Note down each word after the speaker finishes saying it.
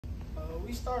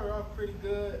We started off pretty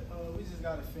good. We just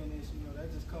gotta finish. You know,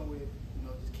 that just come with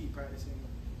just keep practicing.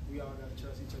 We all gotta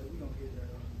trust each other. We gonna get there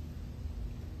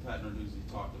though. Pat Narduzzi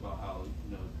talked about how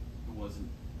it wasn't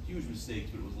huge mistakes,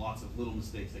 but it was lots of little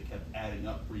mistakes that kept adding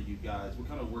up for you guys. What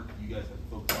kind of work do you guys have to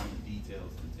focus on the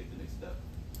details to take the next step?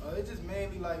 It's just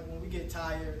mainly like when we get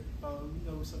tired.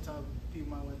 Sometimes people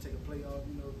might want to take a play off.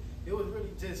 It was really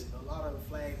just a lot of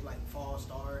flags like false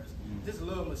starts, just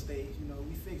little mistakes.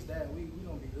 We fixed that. We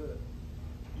gonna be good.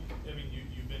 I mean,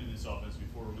 you've been in this offense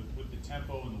before with the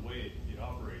tempo and the way it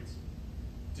operates.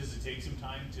 Does it take some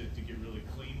time to get really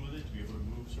clean with it, to be able to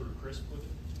move sort of crisp with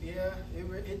it? Yeah,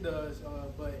 it does.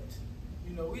 But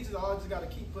we just all just got to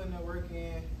keep putting that work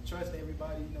in, trust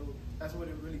everybody. That's what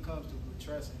it really comes to, with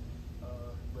trusting.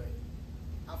 But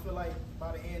I feel like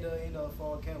by the end of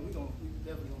fall camp, we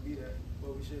definitely gonna be there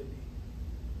where we should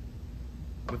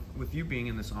be. With you being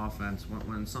in this offense,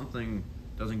 when something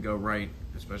doesn't go right,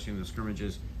 especially in the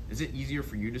scrimmages, is it easier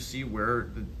for you to see where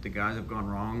the guys have gone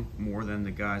wrong more than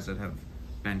the guys that have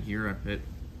been here at Pitt?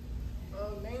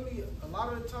 Mainly, a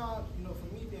lot of the time,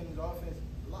 for me being in the offense,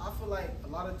 I feel like a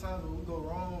lot of times when we go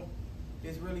wrong,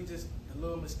 it's really just the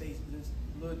little mistakes, just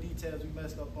little details we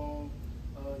messed up on.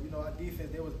 Our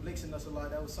defense, they was blitzing us a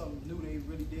lot. That was something new they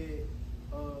really did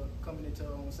coming into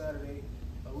on Saturday.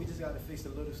 We just got to fix the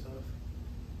little stuff.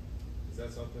 Is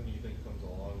that something you think comes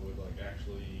along with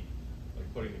actually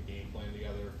putting a game plan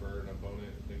together for an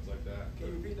opponent and things like that? Can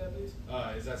you repeat that, please?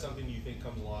 Is that something you think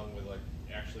comes along with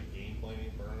actually game planning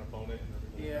for an opponent and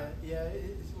everything? Yeah,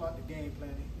 it's a lot of game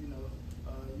planning.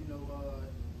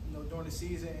 During the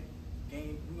season,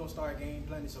 we're gonna start game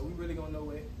planning, so we really gonna know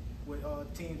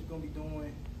what teams gonna be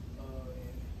doing.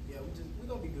 We're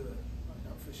gonna be good.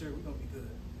 For sure, we're gonna be good.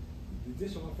 Did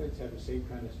this offense have the same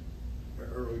kind of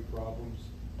early problems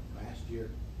last year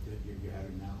that you're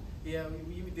having now? Yeah,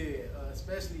 we did,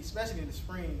 especially in the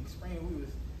spring.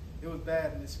 It was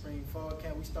bad in the spring. Fall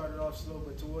camp, we started off slow,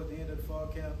 but toward the end of the fall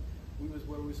camp, we was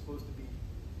where we were supposed to be.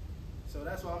 So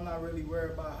that's why I'm not really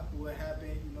worried about what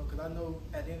happened, because I know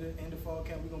at the end of fall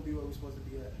camp, we're gonna be where we're supposed to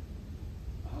be at.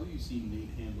 How have you seen Nate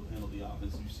handle the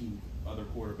offense? You've seen other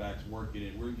quarterbacks work in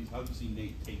it. How have you seen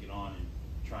Nate take it on and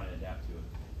try to adapt to it?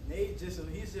 Nate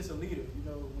he's just a leader.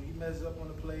 When he messes up on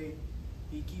the play,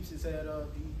 he keeps his head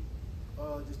up. He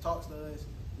just talks to us.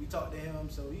 We talk to him.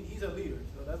 So he's a leader.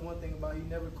 So that's one thing about him. He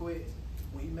never quits.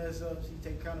 When he messes up, he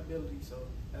takes accountability. So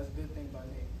that's a good thing about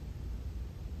Nate.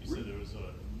 You said there was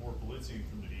more blitzing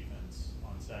from the defense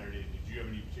on Saturday. Did you have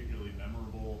any particularly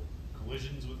memorable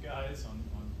collisions with guys on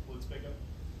blitz pickup?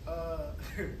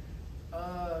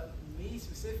 Me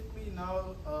specifically,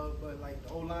 no. But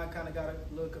the O-line kind of got a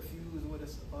little confused with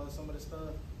some of the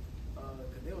stuff.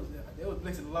 Cause they was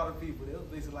blitzing a lot of people. They was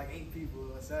blitzing like 8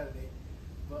 people on Saturday.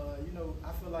 But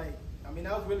I feel like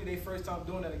that was really their first time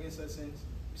doing that against us since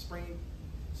spring.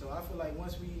 So I feel like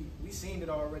once we seen it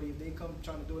already, if they come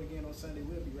trying to do it again on Sunday,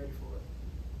 we'll be ready for it.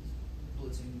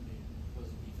 Blitzing and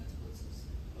opposing defense blitzes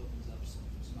opens up some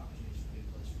opportunities for big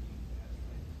plays for you guys,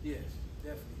 right? Yes,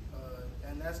 definitely.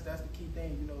 And that's the key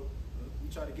thing. We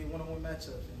try to get one-on-one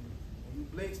matchups, and when you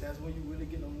blitz, that's when you really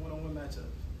get them one-on-one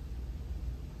matchups.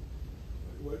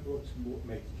 What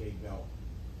makes Kate Bell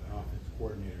an offensive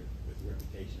coordinator with the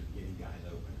reputation of getting guys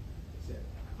open?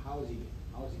 How is he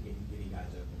getting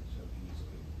guys open so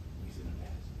easily, at least in the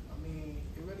past?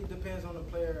 It really depends on the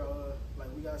player.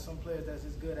 We got some players that's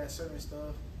just good at certain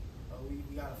stuff. If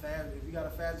we got a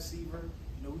fast receiver,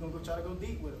 we're gonna try to go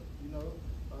deep with him.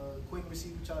 Quick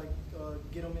receiver, try to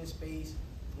get them in space,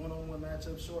 one-on-one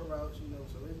matchups, short routes.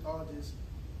 So it all just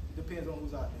depends on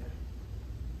who's out there.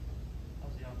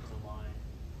 How's the offensive line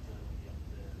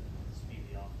the speed of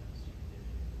the offense?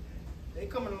 They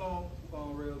coming along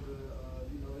real good.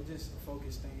 It's just a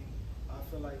focus thing. I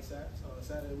feel like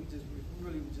Saturday we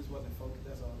really just wasn't focused.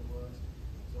 That's all it was.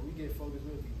 So we get focused,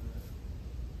 we'll be good.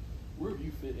 Where have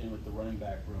you fit in with the running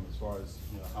back room as far as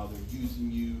how they're using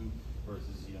you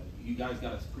versus you guys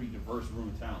got a pretty diverse room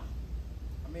of talent?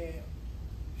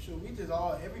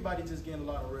 Everybody just getting a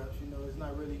lot of reps. It's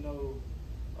not really he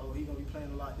gonna be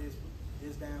playing a lot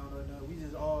this down or no.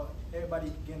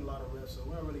 Everybody getting a lot of reps. So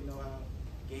we don't really know how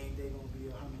game day gonna be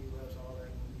or how many reps all that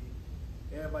gonna be.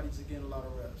 Everybody just getting a lot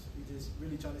of reps. We just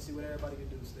really trying to see what everybody can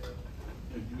do still.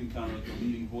 Have you been kind of like the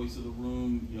leading voice of the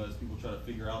room, as people try to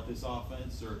figure out this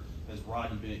offense, or has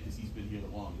Rodney been because he's been here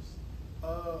the longest?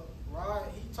 Rod,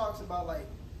 he talks about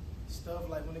stuff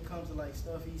when it comes to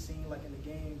stuff he's seen in the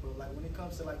game, but when it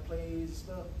comes to plays and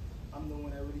stuff, I'm the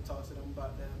one that really talks to them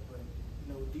about that. But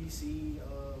DC,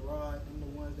 Rod, them the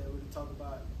ones that really talk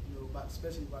about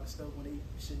especially about the stuff when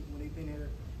they've been here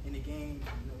in the game.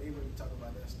 They really talk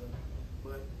about that stuff.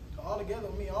 But all together,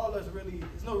 I mean, all us really,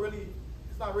 it's not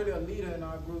really a leader in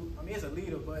our group. I mean, it's a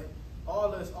leader, but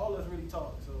all us really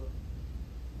talk. So,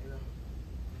 you know.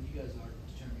 When you guys are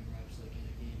determining reps, like in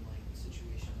a game, like a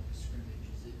situation like a scrimmage,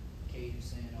 is it Cade who's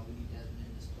saying, "Oh, we need Desmond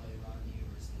in this play," Rodney,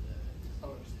 or is it the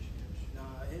position coach?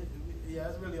 Nah, yeah,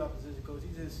 it's really our position coach.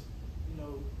 He just, you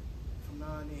know, from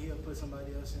now and then he'll put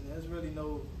somebody else in there. There's really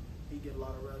no, he get a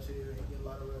lot of reps here, he get a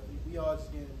lot of reps. We all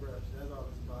just getting reps. That's all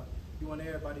it's about. We want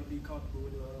everybody to be comfortable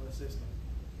with the system.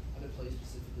 Are there plays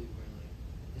specifically where like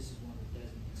this is one that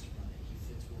Desmond needs to run it? He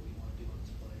fits what we want to do on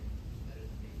this play. He's better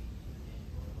than maybe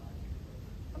Daniel or Rodney or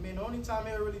whoever. I mean, the only time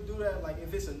he'll really do that, like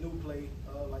if it's a new play,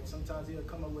 like sometimes he'll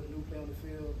come up with a new play on the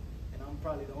field, and I'm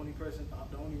probably the only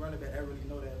running back that really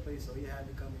know that play, so he had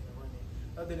to come in and run it.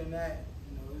 Other than that,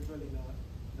 you know, it's really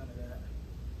none of that.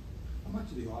 How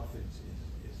much of the offense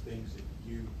is things that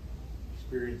you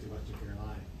experienced in Western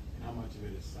Carolina, and how much of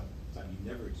it is something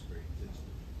you never experienced? It's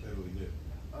totally new.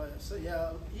 So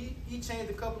yeah, he changed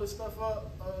a couple of stuff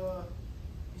up.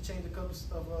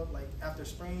 Like after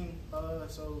spring.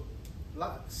 So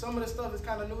some of the stuff is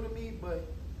kind of new to me, but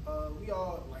we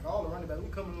all, like all the running backs, we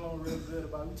coming along real good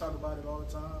about it. We talk about it all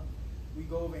the time. We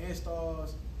go over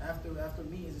installs after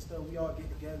meetings and stuff. We all get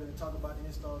together and talk about the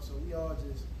installs. So we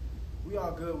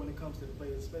all good when it comes to the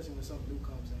players, especially when something new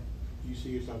comes in. Do you see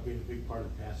yourself being a big part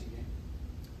of the passing game?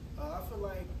 I feel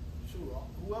like,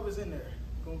 whoever's in there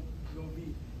gonna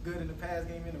be good in the pass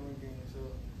game and the run game. So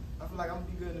I feel like I'm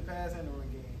gonna be good in the pass and the run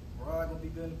game. Rod gonna be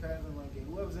good in the pass and the run game.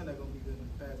 Whoever's in there gonna be good in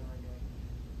the pass and run game.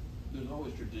 There's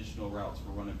always traditional routes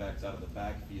for running backs out of the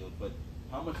backfield, but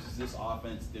how much does this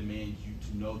offense demand you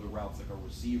to know the routes like a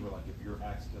receiver? Like if you're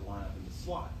asked to line up in the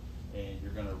slot and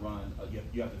you're gonna run,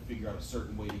 you have to figure out a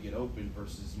certain way to get open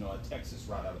versus a Texas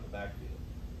route out of the backfield.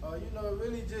 It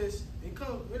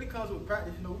really comes with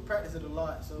practice. You know, we practice it a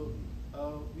lot, so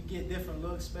we get different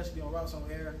looks, especially on routes on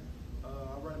air.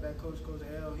 Our running back coach, Coach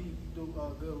L, he do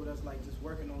good with us, like just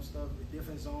working on stuff, the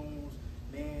different zones,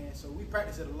 man. So we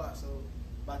practice it a lot. So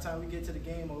by the time we get to the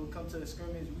game or we come to the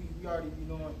scrimmage, we already be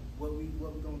knowing what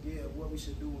we're gonna get, or what we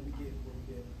should do when we get what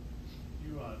we get.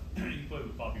 You played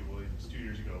with Bobby Williams 2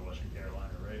 years ago at Western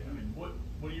Carolina, right? I mean, what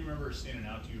do you remember standing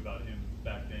out to you about him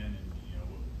back then, and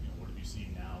what have you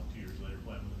seen now 2 years later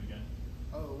playing with him again?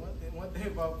 Oh, one thing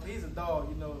about, he's a dog.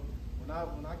 You know,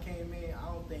 when I came in, I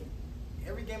don't think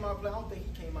every game I play, I don't think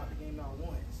he came out the game not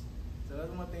once. So that's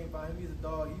one thing about him. He's a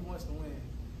dog. He wants to win.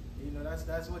 You know,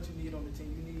 that's what you need on the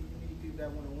team. You need people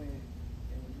that want to win,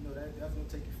 and that's gonna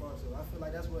take you far. So I feel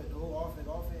like that's what the whole offense.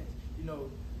 You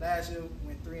know, last year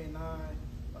went 3-9.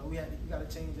 We got to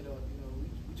change it up. You know,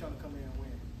 we trying to come in and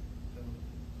win. So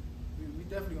we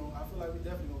definitely gonna. I feel like we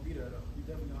definitely gonna be there though. We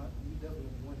definitely gonna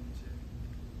be winning this year.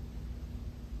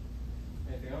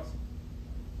 Anything else?